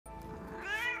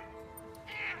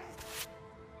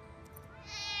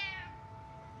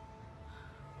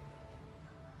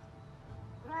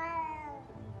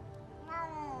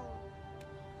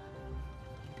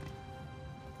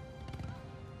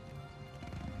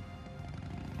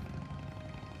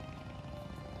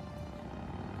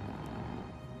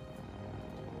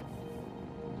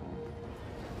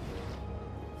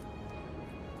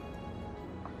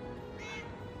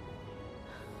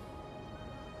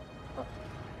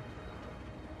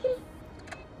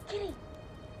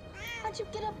Why'd you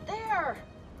get up there?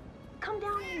 Come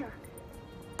down here.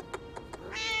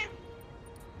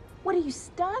 What, are you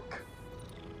stuck?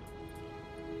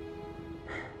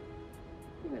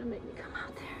 You're gonna make me come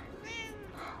out there.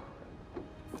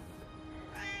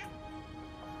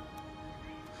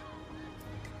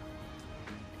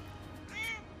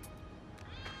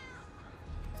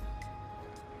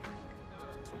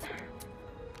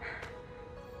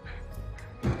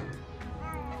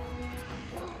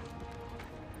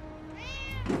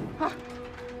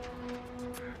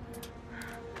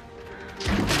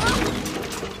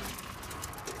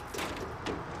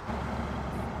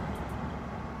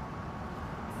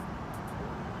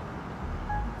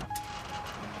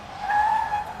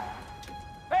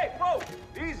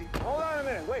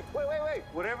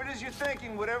 Whatever it is you're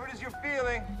thinking, whatever it is you're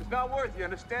feeling, it's not worth it, you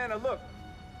understand? Now look,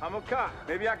 I'm a cop.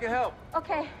 Maybe I can help.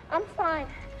 Okay, I'm fine.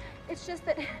 It's just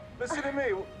that... Listen to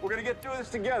me. We're gonna get through this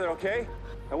together, okay?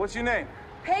 Now, what's your name?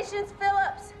 Patience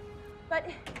Phillips.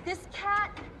 But this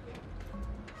cat...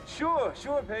 Sure,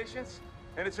 Patience.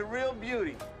 And it's a real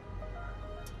beauty.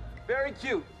 Very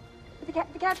cute.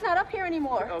 The cat's not up here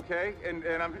anymore. Okay, and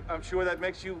I'm sure that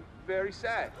makes you very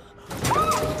sad.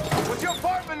 What's your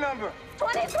apartment number?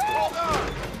 23! Hold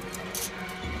on!